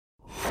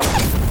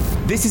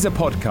This is a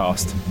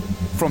podcast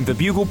from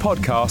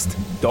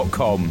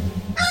thebuglepodcast.com.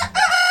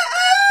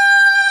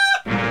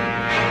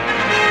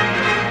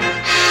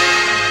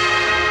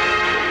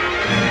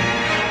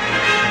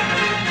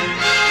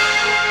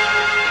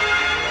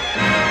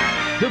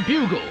 The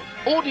Bugle,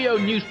 audio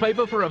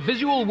newspaper for a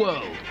visual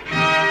world.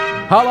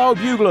 Hello,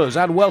 Buglers,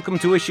 and welcome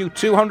to issue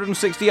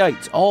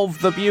 268 of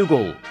The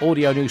Bugle,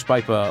 audio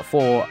newspaper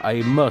for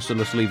a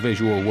mercilessly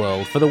visual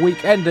world, for the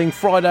week ending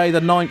Friday the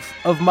 9th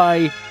of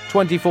May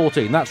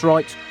 2014. That's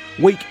right,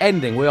 week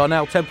ending. We are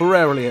now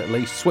temporarily, at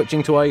least,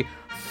 switching to a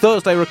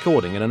Thursday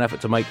recording in an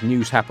effort to make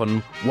news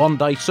happen one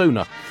day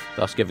sooner,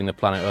 thus giving the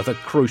planet Earth a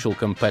crucial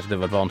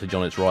competitive advantage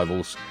on its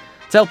rivals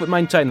to help it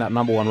maintain that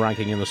number one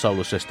ranking in the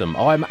solar system.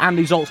 I'm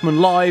Andy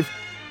Zaltzman, live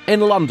in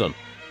London,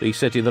 the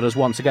city that has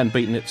once again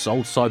beaten its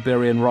old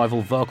Siberian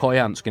rival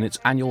Verkhoyansk in its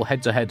annual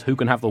head-to-head who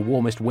can have the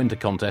warmest winter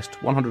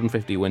contest,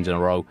 150 wins in a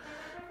row.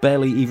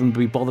 Barely even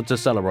be bothered to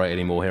celebrate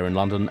anymore here in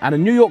London. And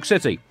in New York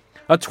City,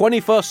 a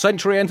 21st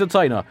century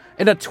entertainer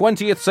in a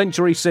 20th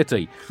century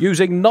city,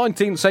 using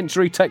 19th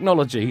century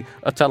technology,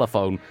 a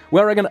telephone,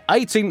 wearing an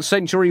 18th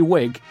century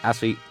wig, as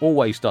he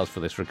always does for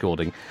this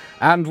recording,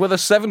 and with a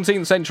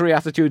 17th century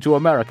attitude to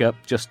America.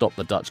 Just stop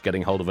the Dutch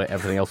getting hold of it,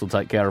 everything else will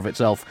take care of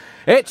itself.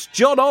 It's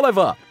John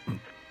Oliver!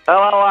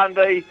 Hello,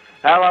 Andy.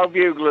 Hello,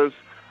 Buglers.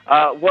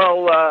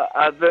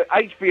 The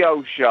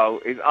HBO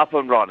show is up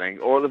and running,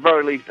 or at the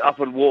very least up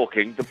and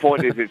walking. The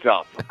point is it's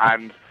up.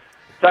 And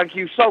thank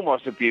you so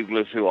much to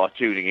Buglers who are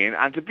tuning in,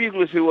 and to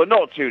Buglers who are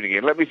not tuning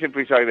in, let me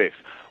simply say this.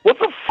 What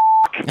the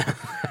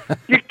f***?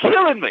 You're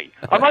killing me.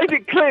 I made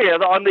it clear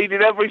that I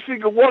needed every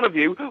single one of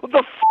you. What the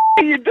f***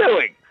 are you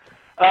doing?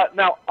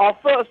 Now, our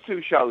first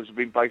two shows have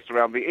been based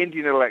around the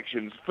Indian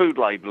elections, food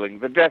labelling,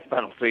 the death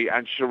penalty,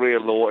 and Sharia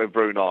law in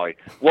Brunei.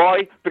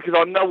 Why? Because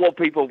I know what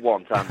people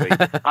want, Andy.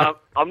 And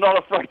I'm not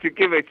afraid to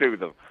give it to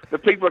them. The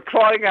people are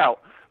crying out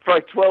for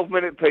a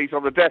 12-minute piece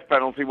on the death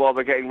penalty while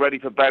they're getting ready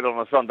for bed on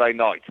a Sunday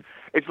night.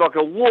 It's like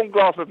a warm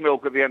glass of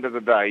milk at the end of the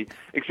day,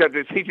 except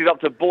it's heated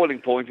up to boiling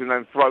point and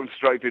then thrown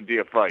straight into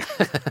your face.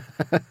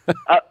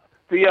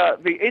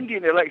 The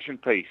Indian election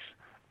piece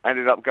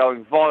ended up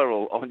going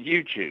viral on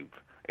YouTube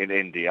in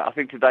India. I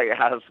think today it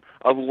has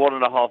over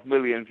 1.5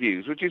 million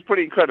views, which is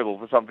pretty incredible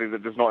for something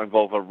that does not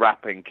involve a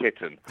rapping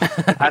kitten.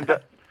 And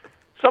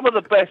some of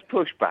the best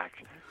pushback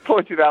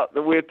pointed out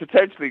that we had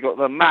potentially got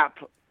the map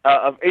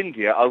of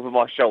India over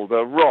my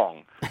shoulder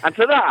wrong. And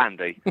to that,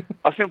 Andy,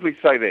 I simply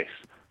say this.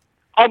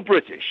 I'm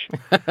British.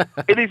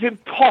 It is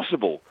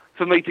impossible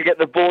for me to get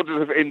the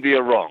borders of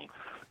India wrong.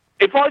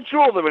 If I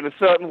draw them in a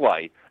certain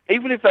way,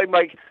 even if they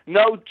make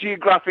no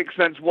geographic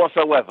sense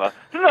whatsoever,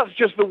 then that's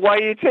just the way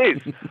it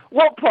is.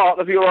 What part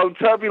of your own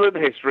turbulent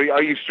history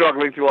are you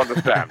struggling to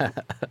understand?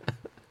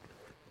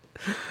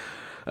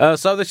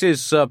 So this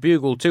is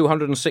Bugle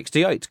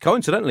 268.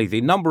 Coincidentally,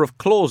 the number of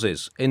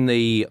clauses in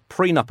the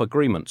prenup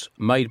agreement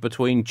made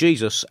between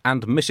Jesus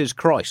and Mrs.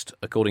 Christ,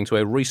 according to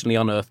a recently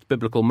unearthed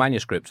biblical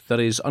manuscript that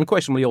is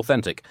unquestionably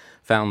authentic,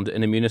 found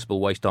in a municipal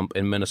waste dump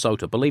in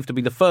Minnesota, believed to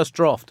be the first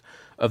draft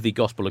of the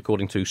Gospel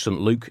according to St.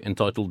 Luke,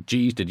 entitled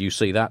Geez, Did You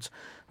See That?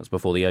 That's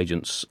before the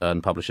agents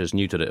and publishers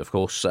neutered it, of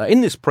course.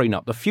 In this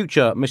prenup, the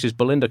future Mrs.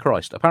 Belinda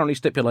Christ apparently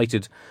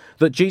stipulated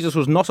that Jesus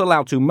was not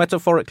allowed to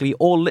metaphorically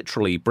or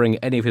literally bring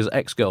any of his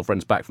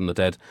ex-girlfriends back from the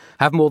dead,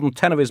 have more than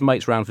 10 of his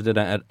mates round for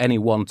dinner at any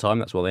one time,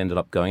 that's why they ended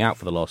up going out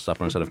for the Last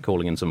Supper instead of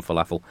calling in some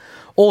falafel,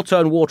 or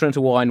turn water into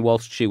wine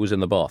whilst she was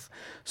in the bath.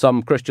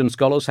 Some Christian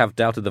scholars have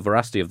doubted the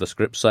veracity of the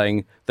script,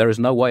 saying there is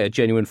no way a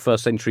genuine 1st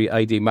century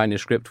AD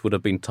manuscript would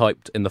have been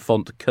typed in the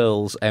font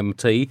Curls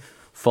MT,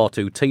 far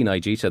too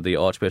teenagey, said the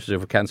Archbishop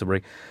of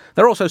Canterbury.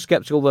 They're also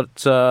sceptical that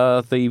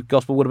the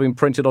Gospel would have been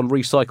printed on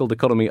recycled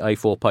economy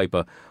A4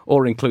 paper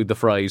or include the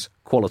phrase,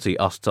 quality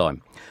us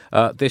time.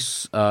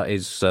 This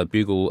is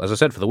Bugle, as I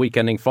said, for the week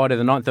ending Friday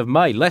the 9th of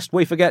May. Lest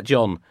we forget,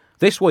 John,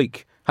 this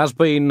week has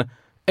been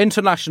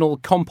International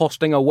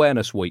Composting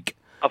Awareness Week.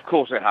 Of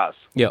course it has.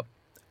 Yeah.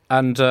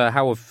 And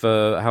how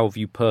have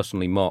you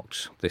personally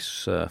marked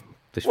this very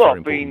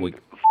important week?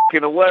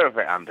 Aware of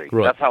it, Andy.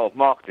 Right. That's how I've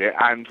marked it,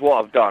 and what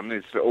I've done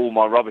is all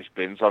my rubbish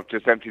bins, I've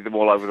just emptied them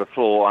all over the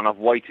floor and I've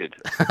waited.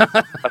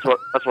 That's what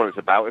it's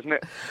about, isn't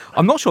it?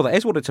 I'm not sure that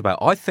is what it's about.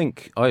 I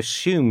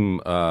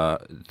assume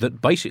that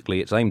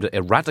basically it's aimed at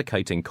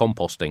eradicating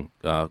composting,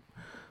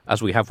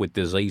 as we have with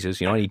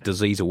diseases. You know, any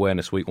disease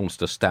awareness week wants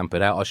to stamp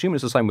it out. I assume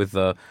it's the same with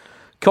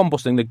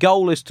composting. The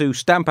goal is to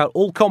stamp out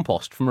all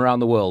compost from around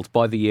the world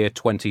by the year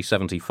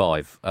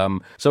 2075.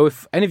 So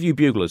if any of you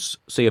buglers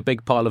see a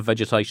big pile of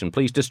vegetation,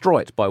 please destroy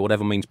it by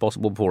whatever means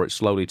possible before it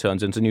slowly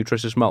turns into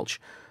nutritious mulch.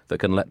 that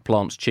can let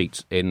plants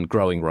cheat in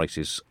growing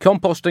races.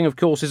 Composting, of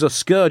course, is a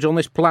scourge on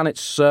this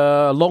planet's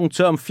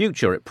long-term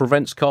future. It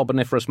prevents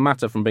carboniferous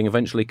matter from being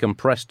eventually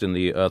compressed in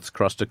the Earth's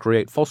crust to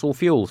create fossil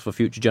fuels for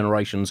future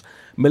generations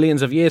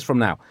millions of years from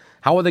now.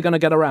 How are they going to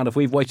get around if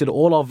we've wasted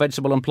all our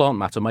vegetable and plant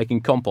matter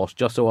making compost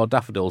just so our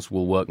daffodils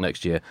will work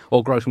next year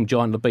or grow some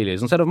giant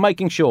lobelias, instead of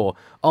making sure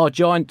our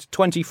giant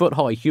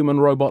 20-foot-high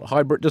human-robot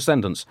hybrid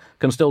descendants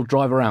can still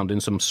drive around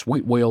in some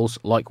sweet wheels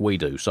like we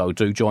do? So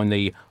do join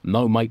the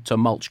No Mate to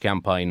Mulch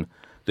campaign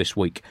this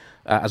week.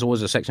 As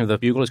always, a section of the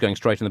Bugle is going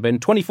straight in the bin.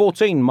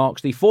 2014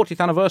 marks the 40th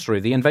anniversary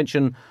of the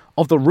invention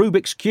of the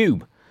Rubik's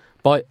Cube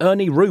by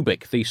Ernie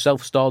Rubik, the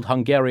self-styled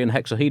Hungarian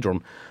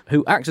hexahedron,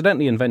 who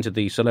accidentally invented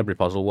the celebrity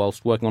puzzle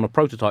whilst working on a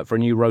prototype for a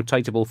new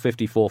rotatable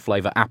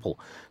 54-flavour apple.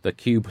 The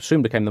cube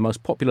soon became the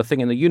most popular thing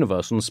in the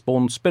universe and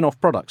spawned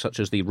spin-off products such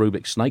as the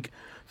Rubik Snake,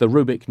 the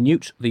Rubik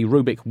Newt, the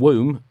Rubik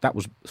Womb. That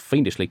was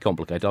fiendishly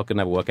complicated. I could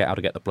never work out how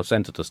to get the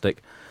placenta to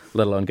stick,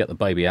 let alone get the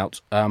baby out.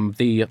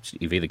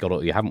 You've either got it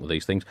or you haven't with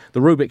these things.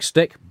 The Rubik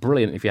Stick,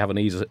 brilliant if you have an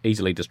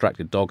easily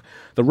distracted dog.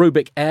 The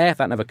Rubik Air,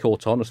 that never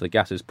caught on as the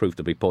gases proved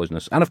to be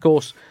poisonous. And of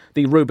course,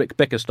 the Rubik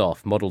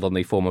Bickerstaff, modelled on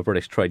the former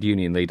British trade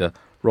union leader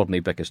Rodney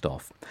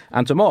Bickerstaff.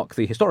 And to mark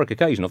the historic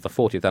occasion of the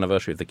 40th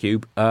anniversary of the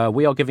Cube,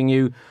 we are giving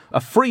you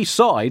a free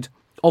side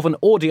of an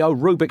audio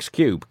Rubik's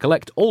Cube.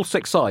 Collect all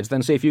 6 sides,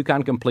 then see if you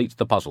can complete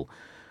the puzzle.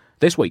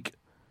 This week,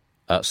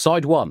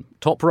 side 1,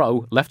 top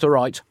row, left to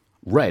right,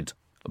 red,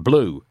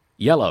 blue,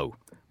 yellow,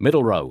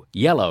 middle row,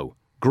 yellow,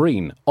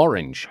 green,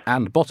 orange,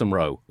 and bottom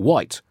row,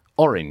 white,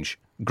 orange,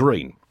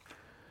 green.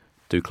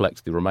 To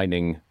collect the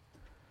remaining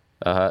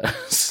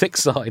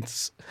 6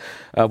 sides,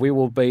 we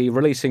will be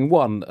releasing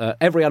one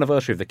every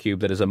anniversary of the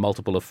Cube that is a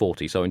multiple of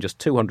 40. So in just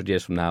 200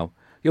 years from now,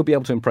 you'll be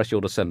able to impress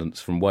your descendants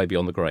from way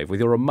beyond the grave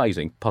with your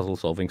amazing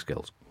puzzle-solving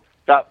skills.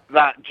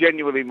 That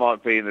genuinely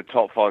might be in the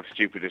top 5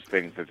 stupidest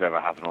things that's ever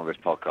happened on this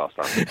podcast.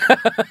 I think.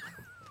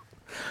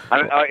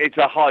 And it's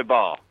a high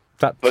bar,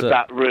 but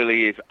that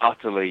really is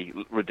utterly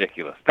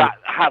ridiculous. That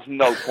has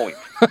no point.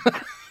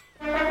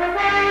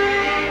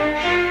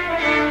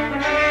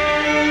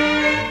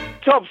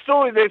 Top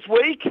story this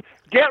week: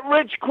 get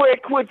rich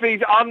quick with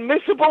these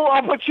unmissable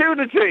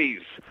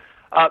opportunities.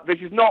 This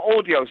is not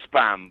audio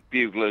spam,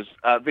 Buglers.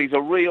 These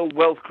are real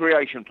wealth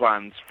creation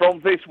plans from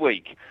this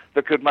week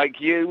that could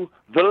make you,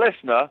 the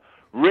listener,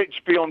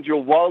 rich beyond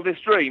your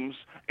wildest dreams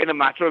in a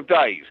matter of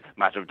days.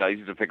 Matter of days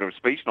is a figure of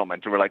speech not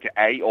meant to relate to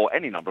a or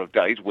any number of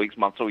days, weeks,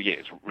 months or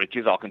years.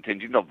 Riches are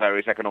contingent on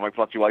various economic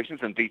fluctuations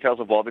and details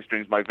of wildest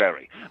dreams may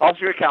vary. Ask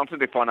your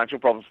accountant if financial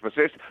problems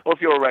persist or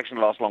if your erection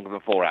lasts longer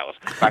than 4 hours.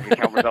 Bank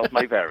account results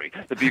may vary.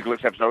 The Bugle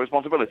accepts no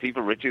responsibility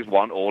for riches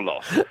won or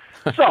lost.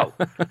 So,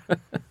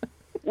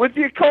 with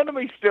the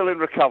economy still in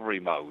recovery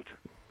mode,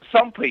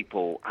 some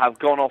people have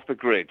gone off the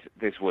grid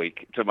this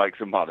week to make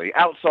some money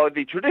outside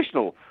the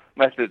traditional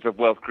methods of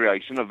wealth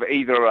creation of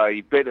either a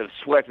bit of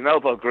sweat and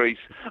elbow grease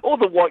or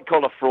the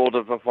white-collar fraud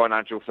of the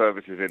financial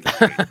services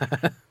industry.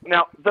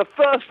 Now, the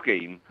first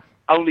scheme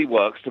only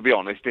works, to be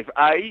honest, if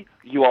A,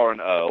 you are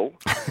an earl,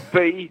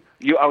 B,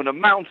 you own a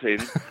mountain,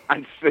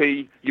 and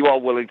C, you are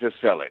willing to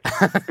sell it.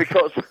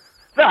 Because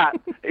that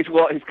is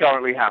what is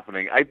currently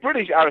happening. A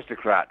British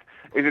aristocrat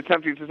is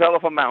attempting to sell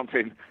off a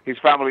mountain his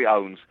family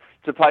owns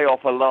to pay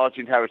off a large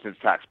inheritance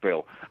tax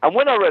bill. And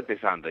when I read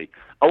this, Andy,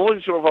 I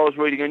wasn't sure if I was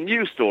reading a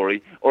news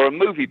story or a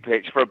movie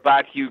pitch for a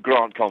bad Hugh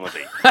Grant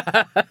comedy.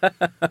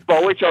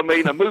 By which I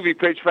mean a movie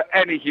pitch for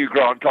any Hugh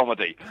Grant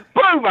comedy.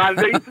 Boom,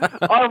 Andy!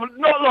 I've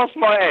not lost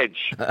my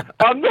edge.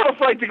 I'm not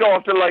afraid to go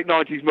after late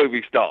 90s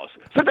movie stars.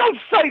 So don't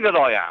say that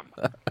I am.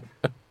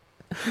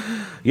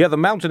 Yeah, the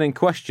mountain in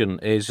question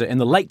is in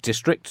the Lake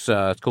District.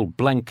 It's called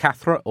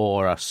Blencathra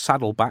or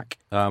Saddleback.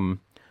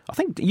 I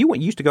think you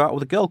used to go out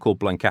with a girl called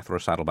Blencathra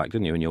Saddleback,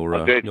 didn't you, in your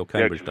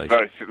Cambridge days?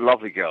 Very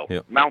lovely girl.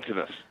 Yep.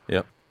 Mountainous.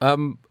 Yeah.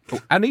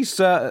 And he's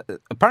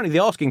apparently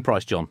the asking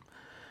price, John,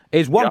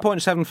 is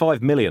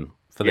 1.75 million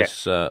for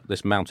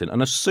this mountain.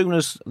 And as soon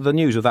as the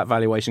news of that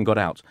valuation got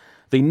out,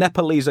 the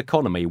Nepalese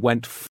economy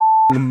went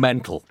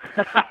mental.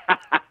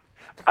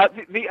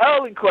 The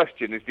Earl in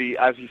question is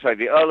as you say,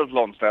 the Earl of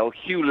Lonsdale,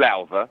 Hugh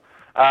Lowther,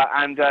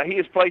 and he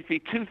has placed the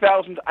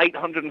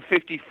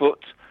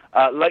 2,850-foot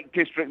Lake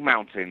District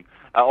mountain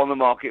on the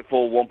market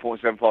for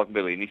 1.75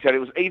 million. He said it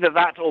was either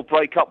that or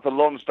break up the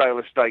Lonsdale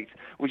estate,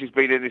 which has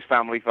been in his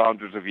family for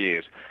hundreds of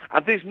years.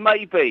 And this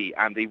may be,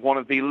 Andy, one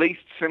of the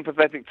least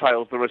sympathetic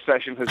tales the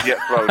recession has yet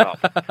thrown up.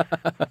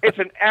 It's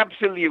an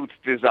absolute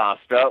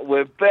disaster.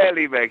 We're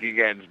barely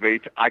making ends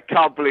meet. I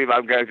can't believe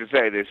I'm going to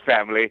say this,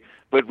 family,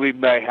 but we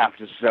may have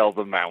to sell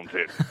the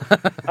mountain.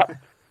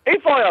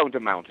 If I owned a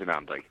mountain,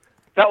 Andy,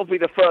 that would be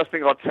the first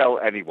thing I'd tell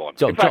anyone.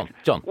 John.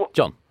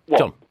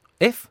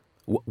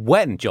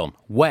 When, John?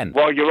 When?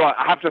 Well, you're right.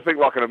 I have to think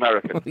like an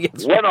American.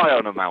 Yes. When I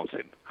own a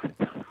mountain.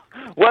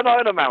 When I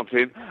own a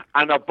mountain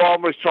and a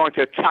bomber is trying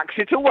to tax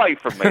it away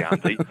from me,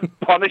 Andy,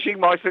 punishing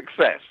my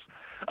success.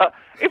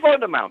 If I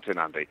owned a mountain,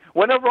 Andy,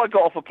 whenever I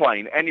got off a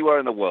plane anywhere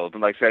in the world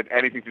and they said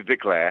anything to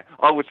declare,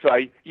 I would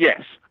say,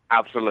 yes,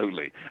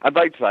 absolutely. And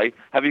they'd say,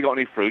 have you got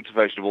any fruits,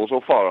 vegetables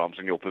or firearms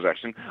in your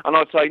possession? And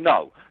I'd say,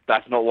 no,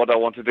 that's not what I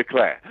want to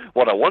declare.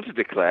 What I want to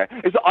declare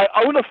is that I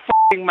own a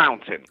f***ing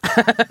mountain.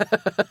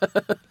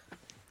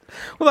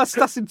 Well,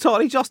 that's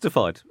entirely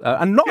justified.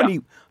 And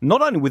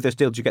not only with this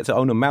deal do you get to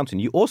own a mountain,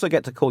 you also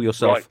get to call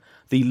yourself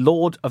the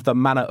Lord of the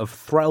Manor of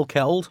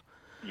Threlkeld.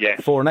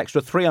 Yes. For an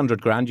extra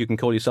 300 grand, you can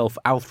call yourself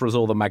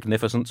Althrazor the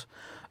Magnificent.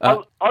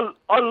 I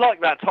like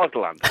that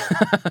title, Andy.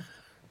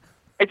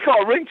 It's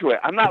got a ring to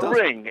it, and that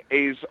ring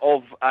is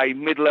of a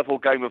mid-level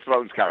Game of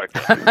Thrones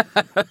character.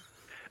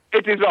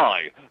 It is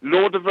I,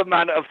 Lord of the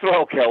Manor of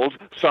Threlkeld,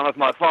 son of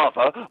my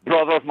father,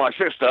 brother of my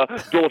sister,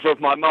 daughter of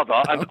my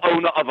mother, and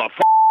owner of a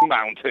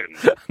mountain.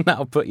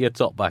 Now put your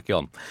top back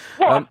on.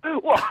 What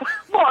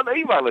an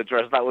email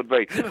address that would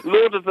be.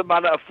 Lord of the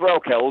Manor of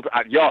Threlkeld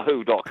at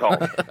yahoo.com.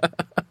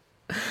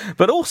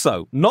 But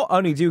also, not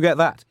only do you get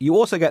that, you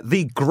also get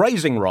the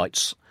grazing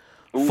rights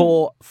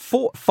for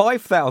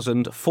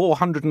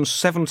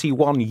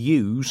 5,471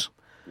 ewes.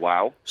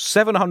 Wow.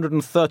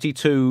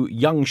 732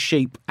 young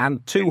sheep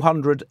and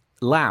 200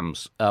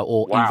 lambs,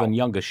 even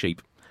younger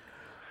sheep.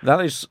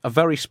 That is a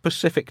very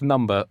specific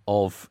number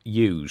of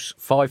ewes.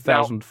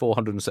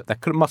 5,407. There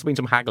must have been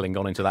some haggling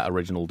gone into that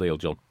original deal,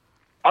 John.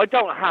 I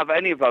don't have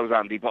any of those,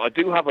 Andy, but I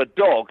do have a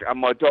dog, and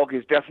my dog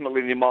is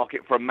definitely in the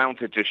market for a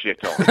mountain to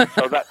shit on.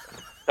 So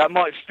that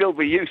might still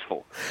be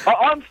useful.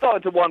 I'm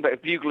starting to wonder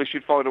if Buglers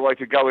should find a way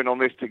to go in on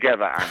this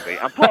together, Andy.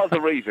 And part of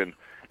the reason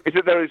is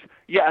that there is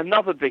yet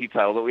another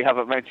detail that we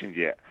haven't mentioned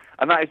yet,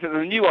 and that is that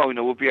the new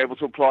owner will be able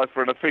to apply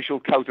for an official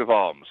coat of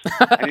arms.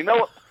 And you know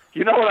what?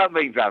 You know what that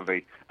means,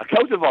 Andy? A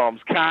coat of arms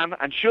can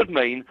and should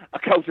mean a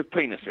coat of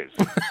penises.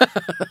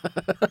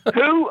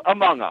 Who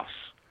among us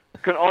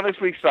can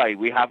honestly say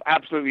we have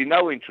absolutely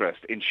no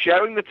interest in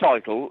sharing the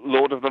title,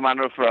 Lord of the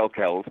Manor of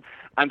Threlkeld,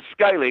 and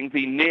scaling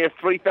the near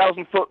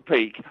 3,000-foot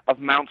peak of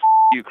Mount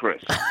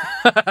Chris?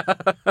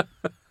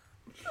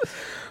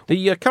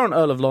 The current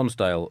Earl of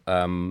Lonsdale,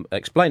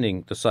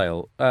 explaining the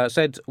sale,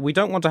 said, we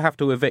don't want to have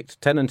to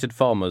evict tenanted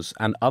farmers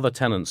and other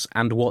tenants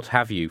and what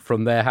have you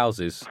from their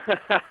houses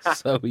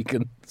so we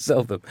can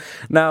sell them.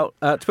 Now,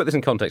 to put this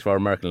in context for our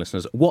American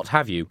listeners, what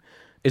have you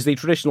is the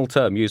traditional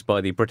term used by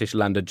the British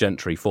landed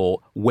gentry for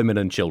women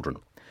and children.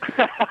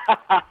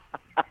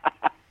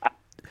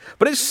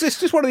 But it's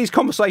just one of these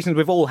conversations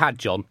we've all had,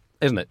 John,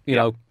 isn't it? You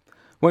know,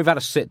 when we've had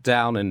to sit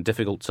down in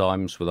difficult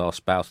times with our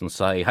spouse and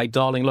say, hey,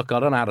 darling, look,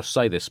 I don't know how to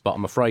say this, but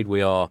I'm afraid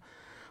we're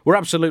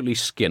absolutely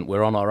skint.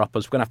 We're on our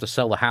uppers. We're going to have to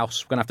sell the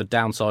house. We're going to have to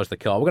downsize the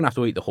car. We're going to have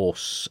to eat the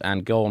horse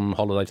and go on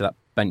holiday to that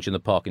bench in the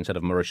park instead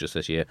of Mauritius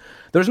this year.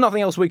 There's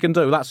nothing else we can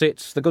do. That's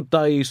it. The good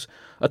days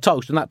are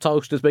toast, and that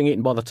toast is being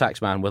eaten by the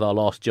taxman with our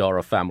last jar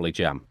of family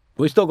jam.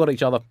 We've still got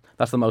each other.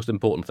 That's the most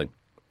important thing.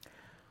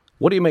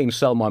 What do you mean,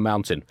 sell my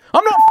mountain?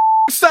 I'm not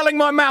selling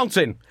my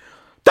mountain!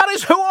 That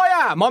is who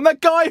I am. I'm the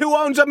guy who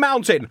owns a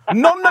mountain.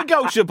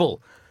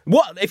 Non-negotiable.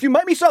 What? If you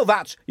make me sell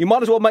that, you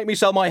might as well make me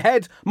sell my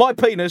head, my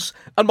penis,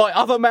 and my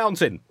other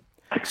mountain.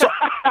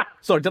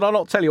 Sorry, did I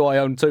not tell you I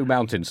own two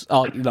mountains?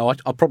 I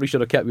probably should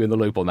have kept you in the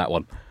loop on that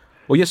one.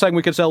 Well, you're saying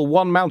we could sell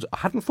one mountain. I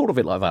hadn't thought of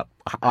it like that.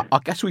 I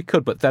guess we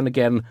could, but then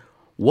again,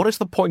 what is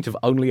the point of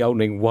only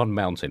owning one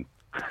mountain?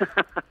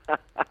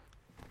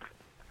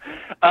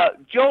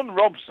 John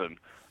Robson,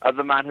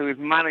 the man who is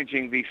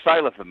managing the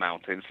sale of the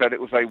mountain, said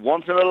it was a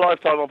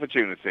once-in-a-lifetime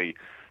opportunity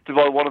to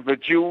buy one of the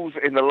jewels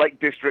in the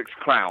Lake District's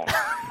crown.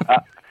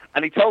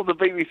 And he told the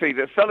BBC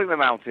that selling the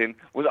mountain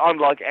was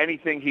unlike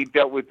anything he'd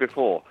dealt with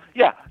before.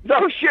 Yeah,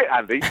 no shit,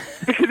 Andy,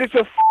 because it's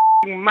a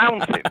f***ing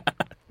mountain.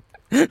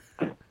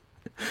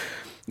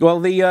 Well,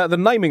 the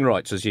naming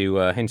rights, as you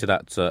hinted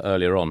at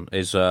earlier on,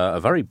 is a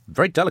very,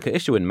 very delicate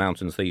issue in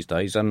mountains these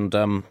days,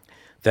 and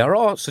there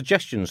are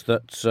suggestions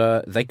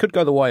that they could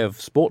go the way of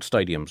sports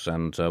stadiums,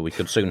 and we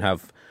could soon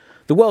have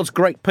the world's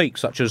great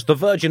peaks, such as the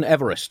Virgin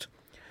Everest,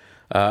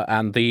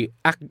 and the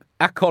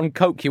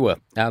Aconcagua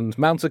and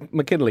Mount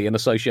McKinley in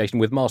association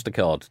with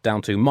MasterCard,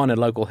 down to minor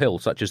local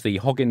hills such as the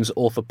Hoggins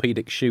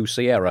Orthopedic Shoe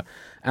Sierra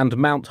and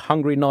Mount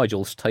Hungry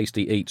Nigel's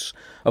Tasty Eats.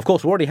 Of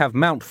course, we already have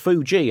Mount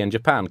Fuji in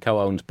Japan,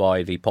 co-owned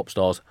by the pop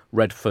stars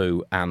Red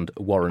Fu and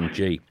Warren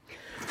G.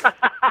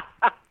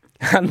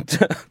 And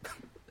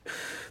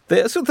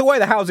the way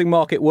the housing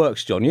market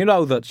works, John, you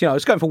know that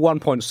it's going for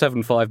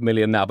 1.75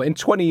 million now, but in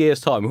 20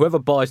 years' time, whoever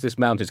buys this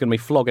mountain is going to be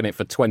flogging it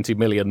for 20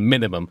 million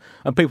minimum,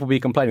 and people will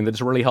be complaining that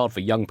it's really hard for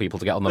young people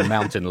to get on the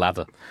mountain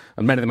ladder,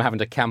 and many of them having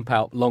to camp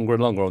out longer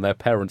and longer on their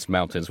parents'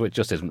 mountains, which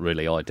just isn't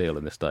really ideal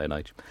in this day and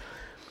age.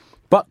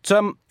 But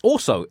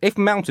also, if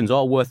mountains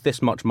are worth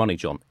this much money,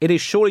 John, it is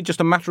surely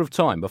just a matter of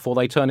time before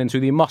they turn into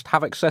the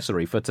must-have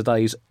accessory for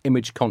today's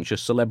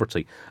image-conscious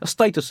celebrity, a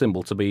status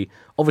symbol to be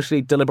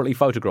obviously deliberately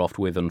photographed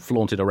with and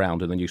flaunted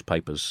around in the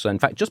newspapers. In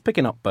fact, just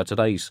picking up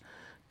today's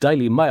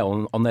Daily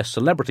Mail on their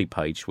celebrity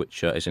page,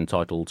 which is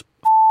entitled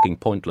F***ing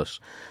Pointless,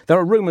 there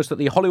are rumours that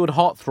the Hollywood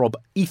heartthrob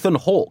Ethan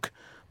Hawke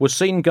was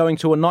seen going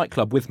to a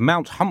nightclub with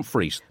Mount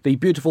Humphreys, the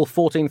beautiful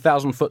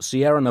 14,000-foot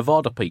Sierra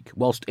Nevada peak,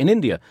 whilst in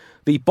India,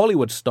 the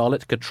Bollywood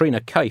starlet Katrina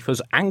Kaif has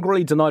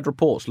angrily denied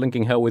reports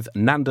linking her with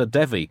Nanda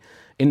Devi,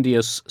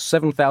 India's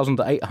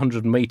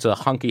 7,800-metre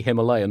hunky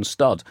Himalayan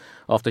stud,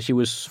 after she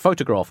was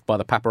photographed by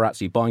the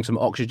paparazzi buying some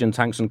oxygen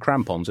tanks and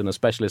crampons in a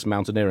specialist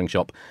mountaineering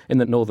shop in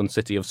the northern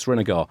city of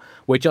Srinagar.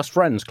 We're just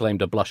friends,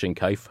 claimed a blushing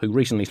Kaif, who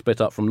recently split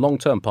up from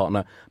long-term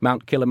partner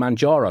Mount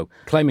Kilimanjaro,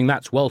 claiming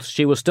that whilst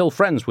she was still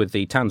friends with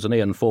the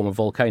Tanzanian former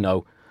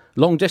volcano,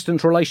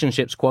 long-distance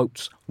relationships,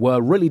 quotes, were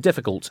really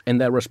difficult in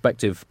their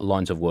respective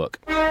lines of work.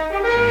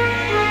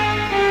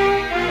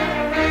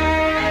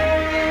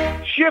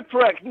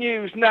 Shipwreck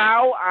news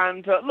now,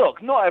 and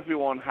look, not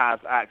everyone has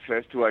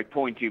access to a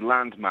pointy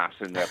landmass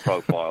in their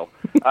profile.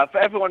 For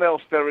everyone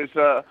else, there is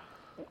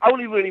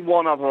only really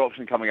one other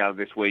option coming out of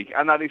this week,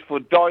 and that is for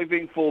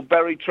diving for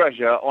buried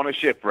treasure on a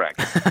shipwreck.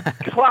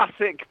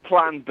 Classic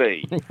Plan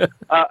B.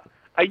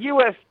 A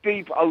US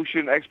deep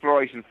ocean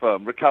exploration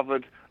firm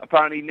recovered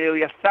apparently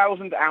nearly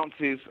 1,000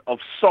 ounces of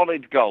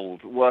solid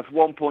gold worth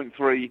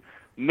 $1.3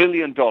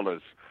 million.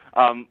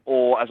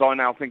 Or, as I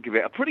now think of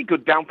it, a pretty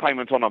good down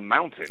payment on a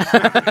mountain.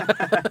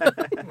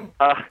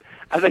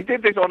 And they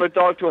did this on a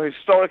dive to a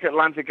historic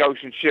Atlantic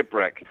Ocean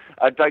shipwreck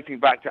dating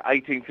back to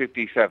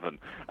 1857.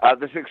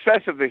 The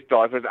success of this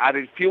dive has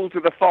added fuel to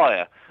the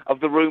fire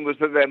of the rumours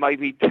that there may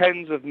be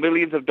tens of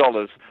millions of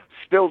dollars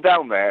still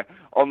down there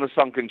on the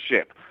sunken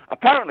ship.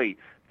 Apparently,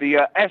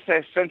 the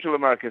SS Central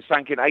America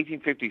sank in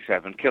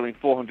 1857, killing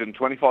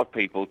 425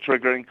 people,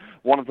 triggering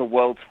one of the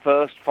world's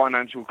first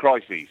financial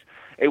crises.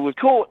 It was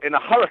caught in a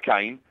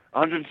hurricane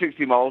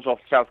 160 miles off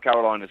South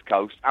Carolina's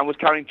coast and was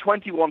carrying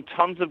 21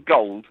 tons of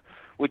gold,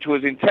 which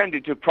was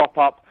intended to prop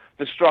up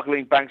the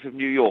struggling banks of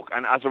New York.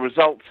 And as a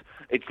result,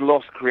 its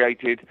loss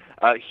created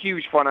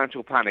huge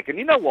financial panic. And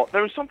you know what?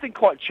 There is something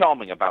quite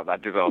charming about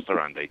that disaster,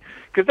 Andy,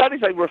 because that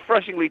is a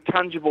refreshingly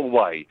tangible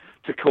way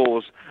to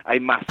cause a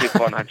massive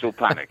financial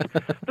panic.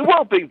 The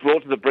world being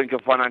brought to the brink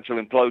of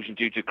financial implosion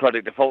due to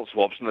credit default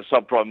swaps and the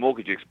subprime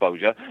mortgage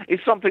exposure is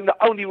something that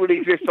only really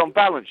exists on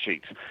balance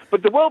sheets.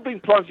 But the world being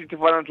plunged into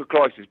financial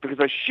crisis because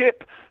a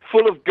ship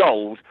full of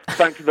gold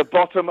sank to the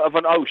bottom of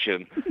an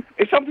ocean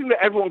is something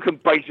that everyone can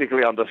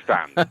basically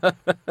understand.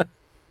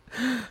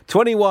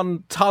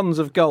 21 tons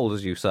of gold,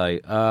 as you say,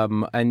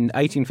 in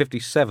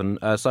 1857.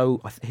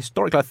 So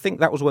historically, I think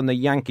that was when the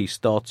Yankees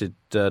started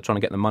trying to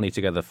get the money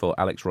together for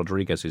Alex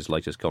Rodriguez's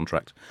latest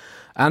contract.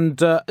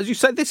 And as you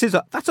say,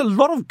 that's a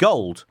lot of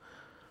gold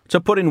to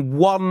put in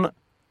one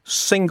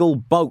single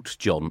boat,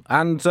 John.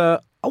 And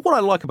what I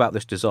like about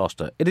this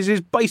disaster, it is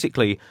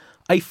basically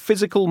a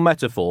physical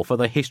metaphor for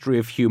the history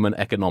of human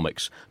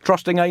economics,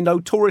 trusting a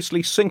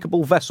notoriously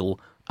sinkable vessel,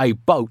 a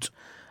boat,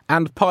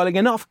 and piling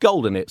enough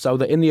gold in it so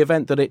that in the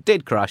event that it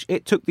did crash,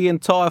 it took the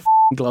entire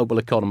global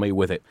economy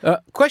with it.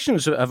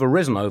 Questions have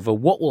arisen over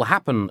what will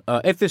happen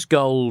if this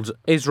gold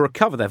is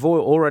recovered. There have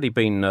already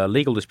been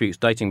legal disputes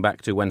dating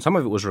back to when some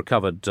of it was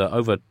recovered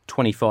over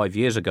 25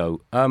 years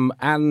ago.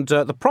 And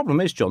the problem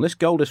is, John, this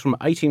gold is from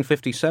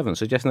 1857,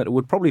 suggesting that it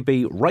would probably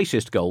be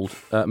racist gold,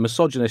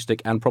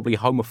 misogynistic and probably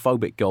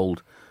homophobic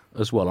gold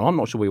as well. And I'm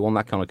not sure we want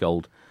that kind of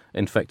gold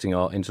infecting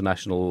our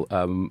international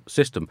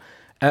system.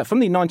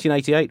 From the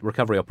 1988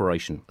 recovery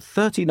operation,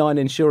 39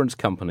 insurance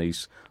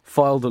companies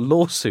filed a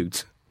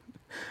lawsuit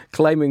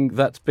claiming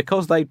that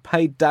because they'd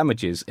paid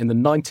damages in the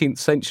 19th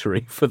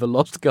century for the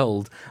lost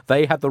gold,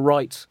 they had the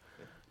right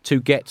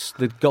to get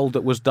the gold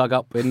that was dug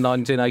up in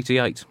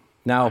 1988.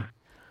 Now,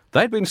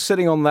 they'd been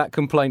sitting on that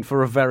complaint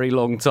for a very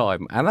long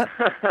time, and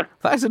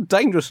that is a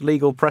dangerous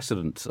legal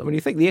precedent. I mean,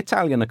 you think the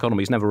Italian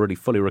economy's never really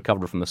fully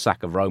recovered from the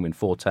sack of Rome in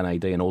 410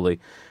 AD and all the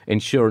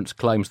insurance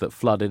claims that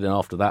flooded in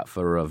after that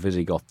for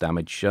Visigoth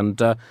damage.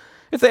 And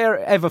if they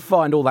ever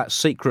find all that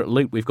secret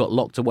loot we've got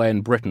locked away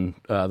in Britain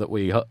that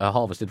we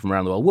harvested from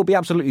around the world, we'll be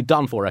absolutely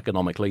done for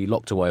economically,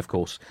 locked away, of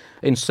course,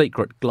 in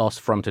secret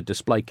glass-fronted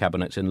display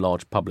cabinets in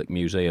large public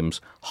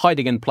museums,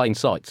 hiding in plain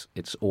sight.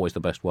 It's always the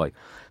best way.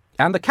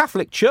 And the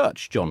Catholic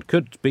Church, John,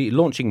 could be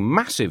launching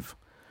massive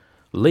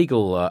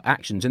legal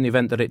actions in the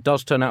event that it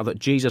does turn out that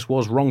Jesus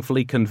was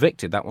wrongfully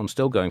convicted. That one's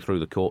still going through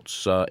the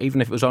courts,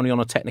 even if it was only on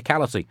a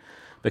technicality.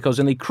 Because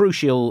in the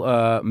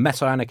crucial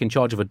messianic in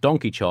charge of a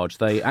donkey charge,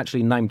 they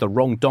actually named the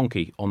wrong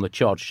donkey on the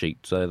charge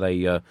sheet. So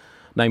they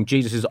named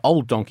Jesus'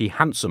 old donkey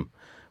Handsome,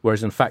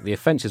 whereas in fact the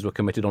offences were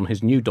committed on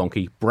his new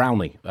donkey,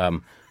 Brownie.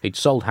 He'd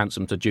sold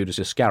Handsome to Judas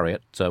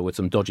Iscariot with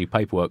some dodgy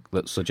paperwork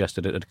that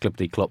suggested it had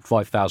clippity-clopped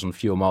 5,000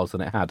 fewer miles than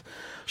it had.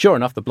 Sure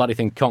enough, the bloody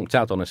thing conked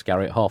out on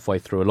Iscariot halfway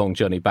through a long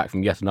journey back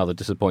from yet another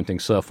disappointing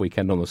surf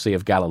weekend on the Sea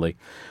of Galilee.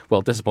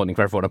 Well, disappointing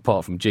for everyone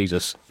apart from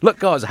Jesus. Look,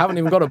 guys, I haven't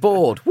even got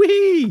aboard.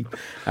 Whee!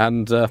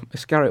 And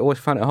Iscariot always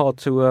found it hard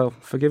to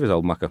forgive his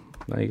old mucker.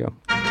 There you go.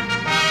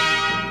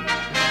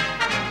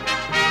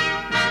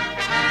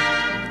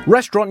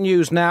 Restaurant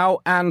news now,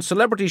 and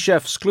celebrity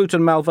chef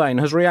Scluton Malvain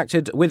has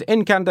reacted with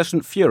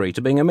incandescent fury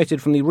to being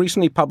omitted from the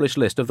recently published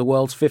list of the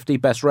world's 50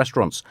 best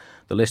restaurants.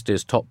 The list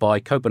is topped by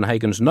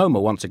Copenhagen's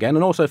Noma once again,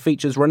 and also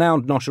features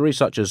renowned nocheries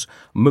such as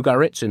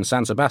Mugaritz in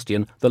San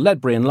Sebastian, the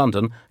Ledbury in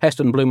London,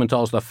 Heston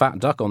Blumenthal's The Fat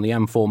Duck on the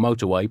M4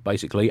 motorway,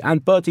 basically,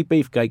 and Bertie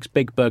Beefcake's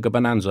Big Burger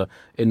Bonanza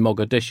in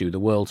Mogadishu, the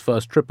world's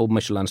first triple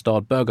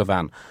Michelin-starred burger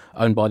van,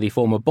 owned by the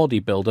former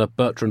bodybuilder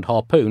Bertrand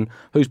Harpoon,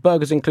 whose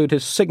burgers include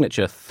his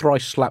signature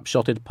thrice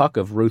slap-shotted puck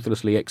of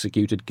ruthlessly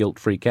executed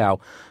guilt-free cow,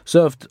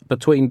 served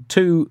between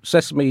two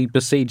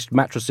sesame-besieged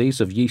matrices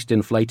of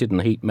yeast-inflated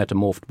and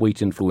heat-metamorphed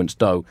wheat-influenced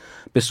dough,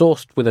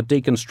 besauced with a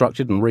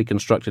deconstructed and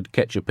reconstructed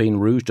ketchupine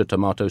rouge de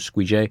tomato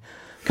squigé,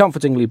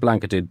 comfortingly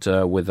blanketed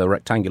with a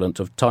rectangulant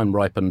of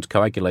time-ripened,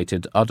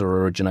 coagulated,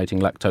 udder-originating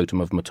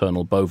lactotum of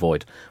maternal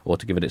bovoid, or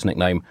to give it its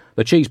nickname,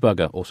 the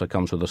cheeseburger also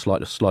comes with a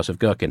slice of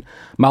gherkin.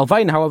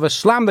 Malvain, however,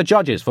 slammed the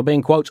judges for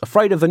being, quote,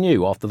 afraid of the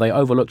new after they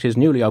overlooked his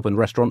newly opened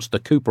restaurants, the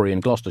Coopery in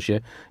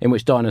Gloucestershire, in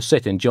which diners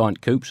sit in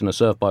giant coops and are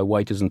served by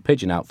waiters in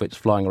pigeon outfits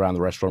flying around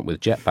the restaurant with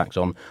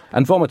jetpacks on,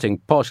 and vomiting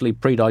partially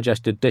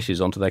pre-digested dishes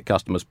onto their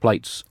customers'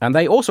 plates. And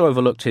they also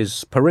overlooked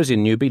his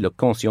Parisian newbie, Le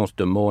Conscience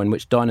de Mort, in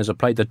which diners are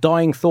played the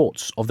dying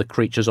thoughts of the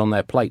creatures on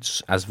their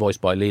plates, as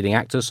voiced by leading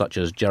actors such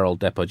as Gerald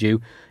Depardieu,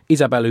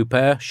 Isabelle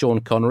Huppert,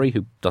 Sean Connery,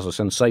 who does a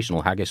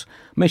sensational haggis,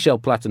 Michel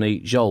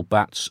Platini, Joel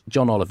Batz,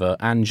 John Oliver,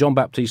 and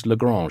Jean-Baptiste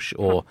Lagrange,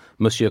 or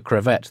Monsieur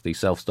Crevette, the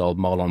self-styled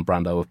Marlon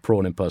Brando of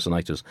prawn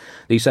impersonators.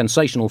 The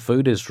sensational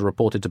food is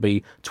reported to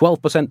be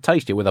 12%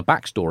 tastier with a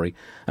backstory,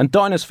 and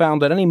diners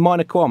found that any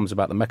minor qualms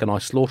about the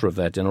mechanised slaughter of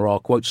their dinner are,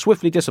 quote,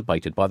 swiftly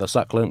dissipated by the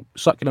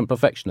succulent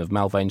perfection of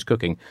Malvain's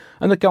cooking,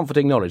 and the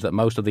comforting knowledge that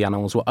most of the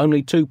animals were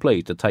only too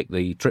pleased to take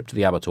the trip to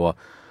the abattoir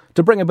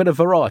to bring a bit of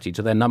variety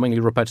to their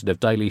numbingly repetitive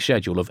daily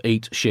schedule of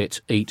eat,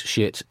 shit, eat,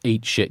 shit,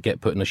 eat, shit,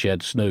 get put in a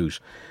shed, snooze.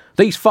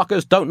 These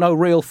fuckers don't know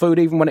real food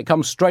even when it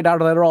comes straight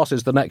out of their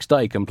asses the next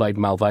day, complained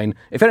Malvain.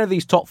 If any of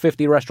these top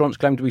 50 restaurants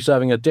claim to be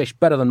serving a dish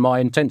better than my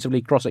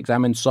intensively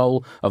cross-examined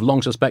soul of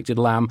long-suspected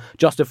lamb,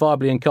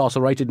 justifiably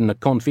incarcerated in a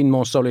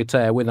confinement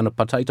solitaire within a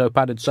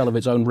potato-padded cell of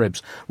its own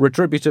ribs,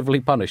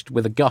 retributively punished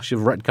with a gush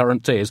of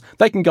red-currant tears,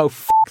 they can go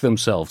fuck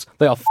themselves.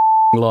 They are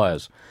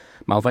liars.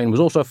 Malvain was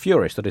also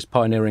furious that his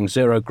pioneering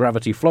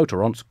zero-gravity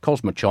floaterant,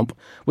 Cosmochomp,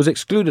 was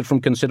excluded from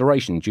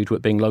consideration due to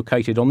it being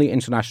located on the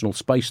International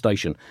Space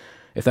Station.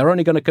 If they're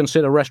only going to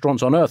consider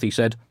restaurants on Earth, he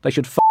said, they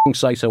should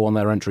say so on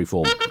their entry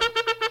form.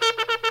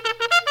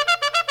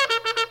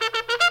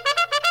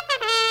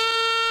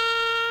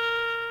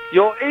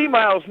 Your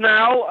emails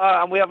now,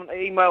 and we have an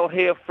email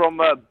here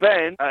from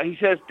Ben. He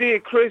says, Dear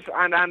Chris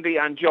and Andy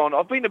and John,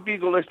 I've been a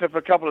Bugle listener for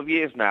a couple of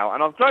years now,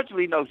 and I've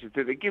gradually noticed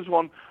that it gives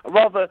one a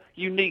rather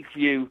unique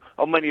view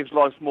on many of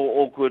life's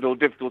more awkward or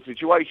difficult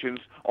situations,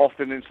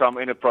 often in some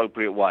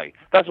inappropriate way.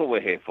 That's what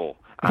we're here for,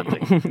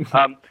 Andy.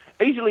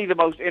 Easily the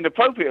most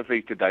inappropriate of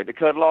these to date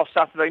occurred last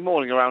Saturday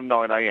morning around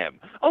 9 a.m.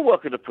 I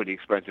work at a pretty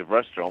expensive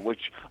restaurant,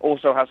 which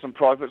also has some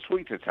private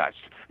suites attached.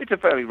 It's a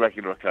fairly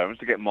regular occurrence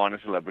to get minor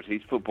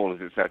celebrities,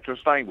 footballers, etc.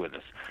 staying with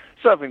us.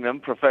 Serving them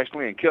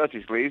professionally and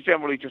courteously is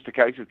generally just a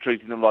case of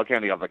treating them like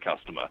any other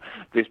customer.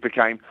 This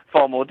became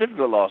far more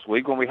difficult last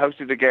week when we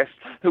hosted a guest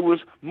who was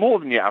more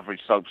than your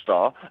average soap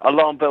star.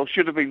 Alarm bell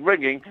should have been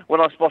ringing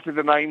when I spotted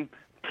the name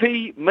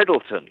P.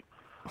 Middleton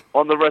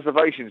on the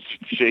reservation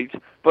sheet,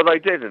 but they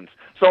didn't.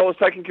 So I was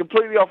taken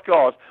completely off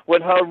guard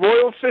when her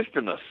royal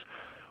sisterness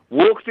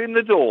walked in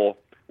the door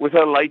with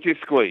her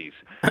latest squeeze.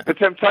 The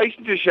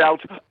temptation to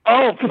shout,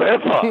 "Oh,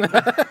 Pepper,"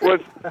 was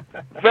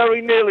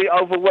very nearly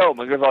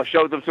overwhelming as I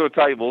showed them to a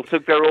table,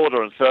 took their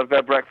order and served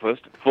their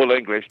breakfast, full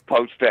English,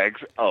 poached eggs.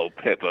 Oh,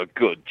 Pepper,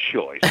 good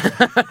choice.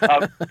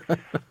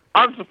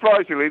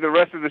 Unsurprisingly, the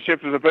rest of the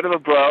shift was a bit of a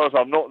blur, as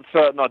I'm not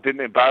certain I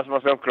didn't embarrass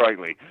myself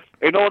greatly.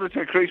 In order to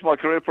increase my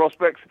career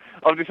prospects,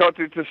 I've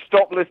decided to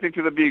stop listening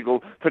to the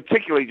Bugle,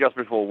 particularly just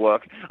before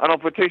work, and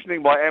I'm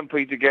petitioning my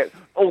MP to get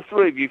all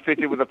three of you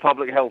fitted with a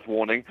public health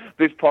warning.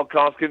 This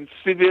podcast can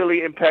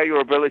severely impair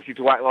your ability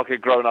to act like a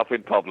grown-up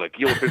in public.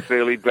 Yours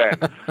sincerely, Ben.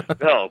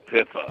 Oh,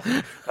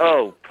 Pippa.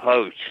 Oh,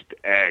 poached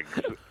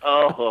eggs.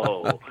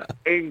 Oh,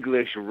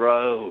 English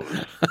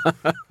rose.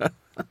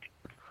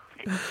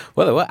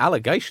 Well, there were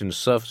allegations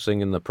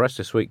surfacing in the press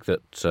this week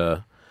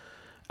that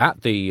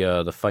at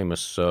the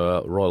famous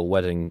royal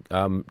wedding,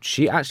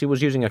 she actually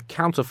was using a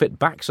counterfeit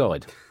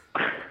backside.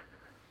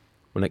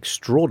 An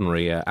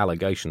extraordinary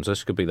allegations.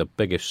 This could be the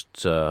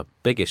biggest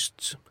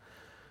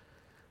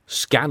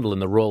scandal in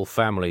the royal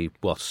family,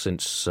 well,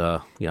 since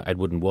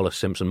Edward and Wallace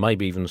Simpson,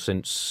 maybe even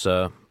since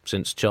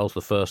Charles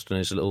I and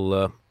his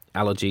little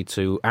allergy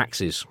to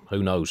axes.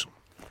 Who knows?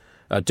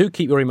 Do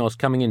keep your emails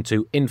coming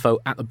into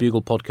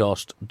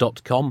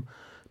info@thebuglepodcast.com.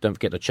 Don't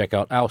forget to check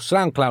out our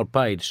SoundCloud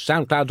page,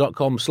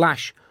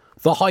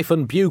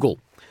 soundcloud.com/the-bugle.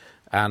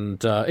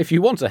 And if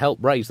you want to help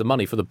raise the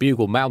money for the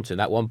Bugle Mountain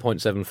at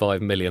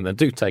 1.75 million, then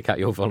do take out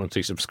your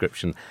voluntary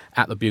subscription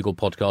at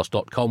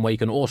thebuglepodcast.com, where you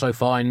can also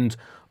find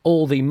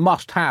all the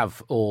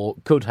must-have or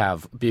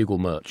could-have Bugle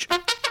merch.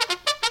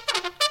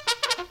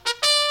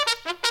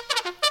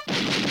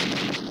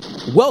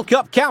 World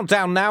Cup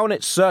countdown now, and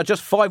it's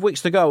just 5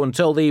 weeks to go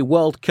until the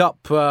World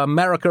Cup.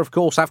 America, of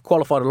course, have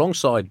qualified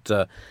alongside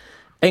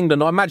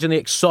England. I imagine the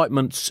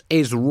excitement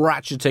is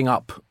ratcheting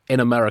up in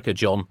America,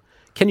 John.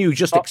 Can you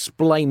just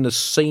explain the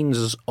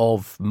scenes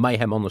of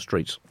mayhem on the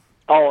streets?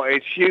 Oh,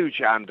 it's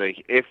huge,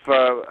 Andy. If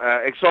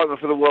excitement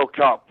for the World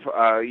Cup,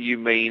 you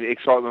mean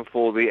excitement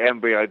for the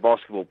NBA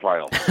basketball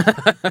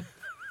playoffs.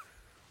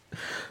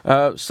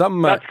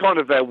 That's kind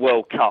of their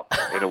World Cup,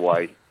 in a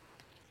way.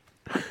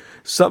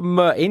 Some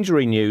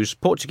injury news.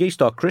 Portuguese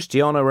star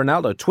Cristiano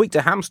Ronaldo tweaked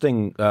a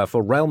hamstring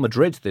for Real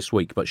Madrid this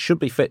week, but should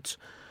be fit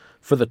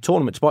for the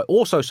tournament, despite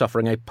also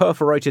suffering a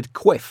perforated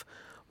quiff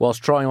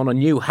whilst trying on a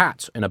new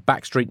hat in a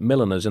backstreet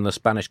milliner's in the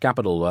Spanish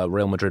capital.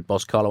 Real Madrid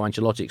boss Carlo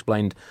Ancelotti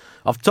explained,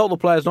 "I've told the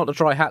players not to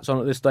try hats on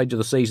at this stage of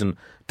the season.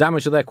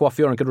 Damage to their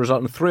coiffure and could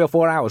result in 3 or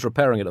 4 hours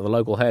repairing it at the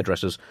local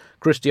hairdressers.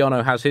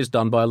 Cristiano has his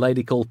done by a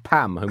lady called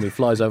Pam, whom he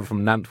flies over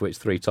from Nantwich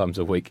 3 times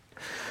a week."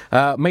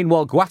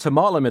 Meanwhile,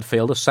 Guatemala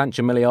midfielder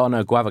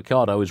Sanchimiliano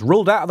Guavacado is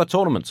ruled out of the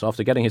tournament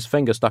after getting his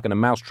finger stuck in a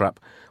mousetrap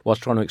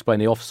whilst trying to explain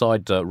the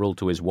offside rule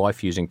to his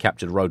wife using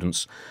captured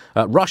rodents.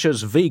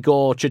 Russia's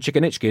Vigor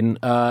Chichikanichkin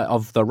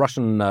of the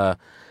Russian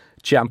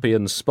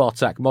champion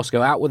Spartak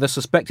Moscow out with a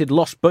suspected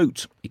lost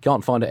boot. He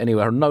can't find it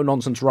anywhere.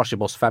 No-nonsense Russia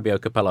boss Fabio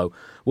Capello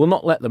will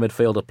not let the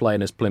midfielder play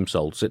in his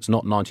plimsolls. It's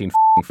not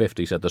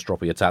 1950, said the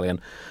stroppy Italian.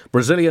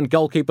 Brazilian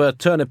goalkeeper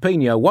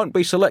Turnipinho won't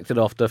be selected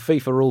after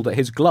FIFA ruled that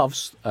his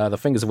gloves, the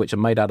fingers of which are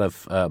made out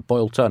of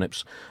boiled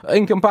turnips, are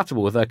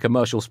incompatible with their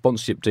commercial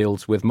sponsorship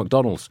deals with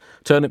McDonald's.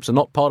 Turnips are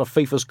not part of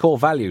FIFA's core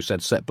values,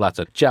 said Sepp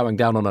Blatter, chowing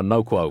down on a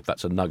no-quo.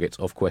 That's a nugget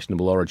of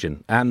questionable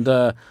origin.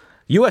 And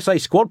USA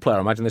squad player, I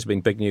imagine this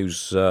being big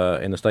news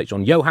in the States,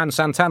 on Johan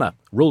Santana,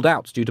 ruled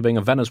out due to being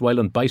a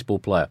Venezuelan baseball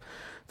player.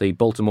 The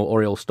Baltimore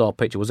Orioles star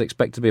pitcher was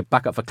expected to be a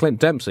backup for Clint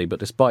Dempsey,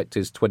 but despite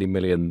his $20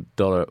 million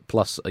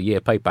plus a year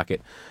pay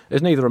packet,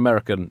 is neither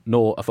American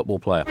nor a football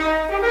player.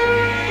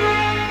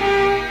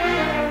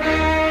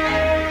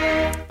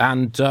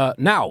 And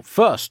now,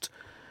 first,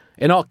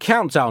 in our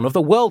countdown of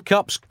the World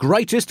Cup's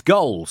greatest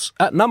goals,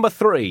 at number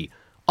 3,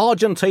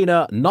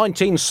 Argentina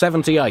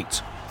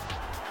 1978.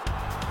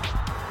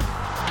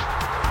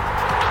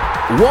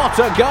 What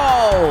a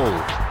goal!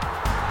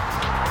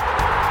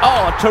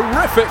 Oh, a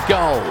terrific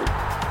goal!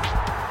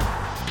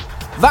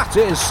 That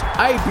is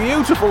a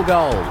beautiful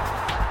goal!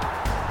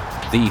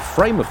 The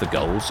frame of the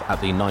goals at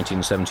the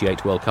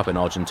 1978 World Cup in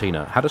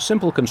Argentina had a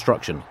simple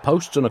construction,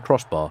 posts and a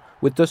crossbar,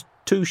 with just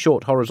 2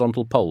 short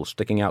horizontal poles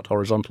sticking out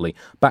horizontally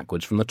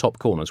backwards from the top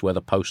corners where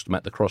the post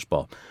met the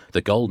crossbar.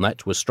 The goal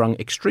net was strung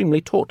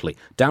extremely tautly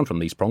down from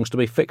these prongs to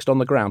be fixed on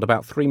the ground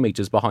about 3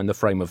 metres behind the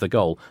frame of the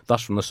goal.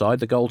 Thus, from the side,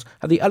 the goals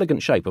had the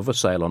elegant shape of a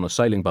sail on a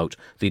sailing boat.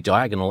 The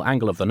diagonal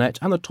angle of the net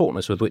and the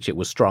tautness with which it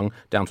was strung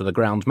down to the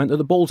ground meant that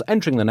the balls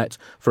entering the net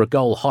for a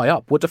goal high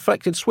up were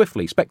deflected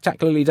swiftly,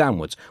 spectacularly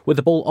downwards, with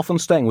the ball often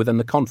staying within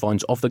the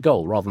confines of the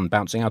goal rather than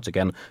bouncing out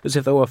again as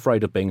if they were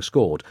afraid of being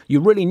scored. You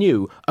really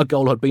knew a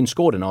goal had been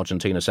scored in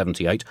Argentina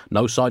 78.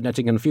 No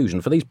side-netting confusion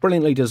for these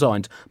brilliantly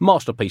designed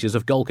masterpieces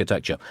of goal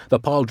architecture. The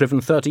pile-driven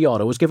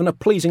 30-yarder was given a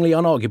pleasingly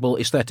unarguable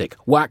aesthetic.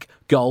 Whack,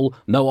 goal,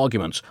 no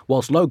arguments,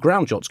 whilst low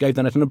ground shots gave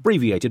the net an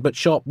abbreviated but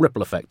sharp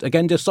ripple effect,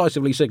 again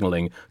decisively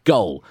signalling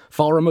goal.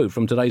 Far removed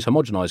from today's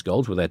homogenised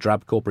goals with their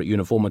drab corporate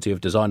uniformity of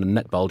design and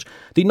net bulge,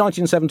 the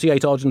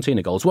 1978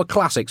 Argentina goals were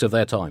classics of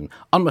their time,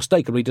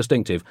 unmistakably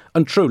distinctive,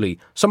 and truly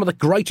some of the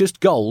greatest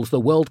goals the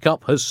World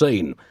Cup has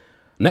seen.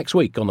 Next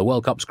week on the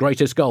World Cup's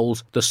greatest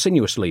goals, the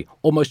sinuously,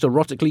 almost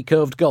erotically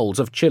curved goals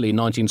of Chile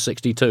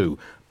 1962.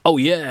 Oh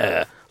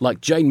yeah,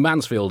 like Jane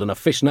Mansfield in a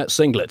fishnet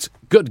singlet.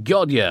 Good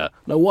God, yeah.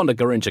 No wonder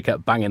Garincha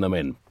kept banging them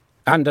in.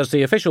 And as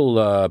the official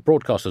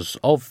broadcasters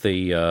of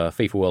the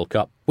FIFA World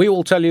Cup, we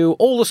will tell you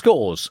all the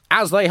scores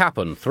as they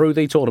happen through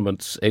the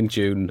tournaments in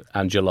June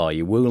and July.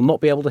 You will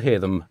not be able to hear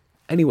them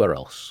anywhere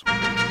else.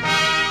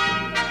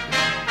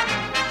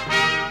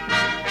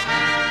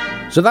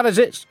 So that is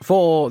it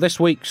for this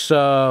week's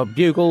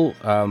Bugle.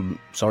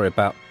 Sorry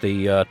about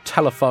the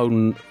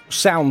telephone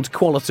sound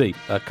quality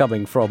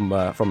coming from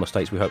the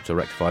States. We hope to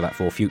rectify that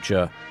for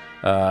future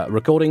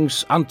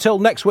recordings. Until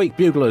next week,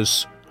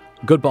 Buglers,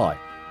 goodbye.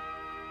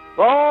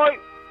 Bye.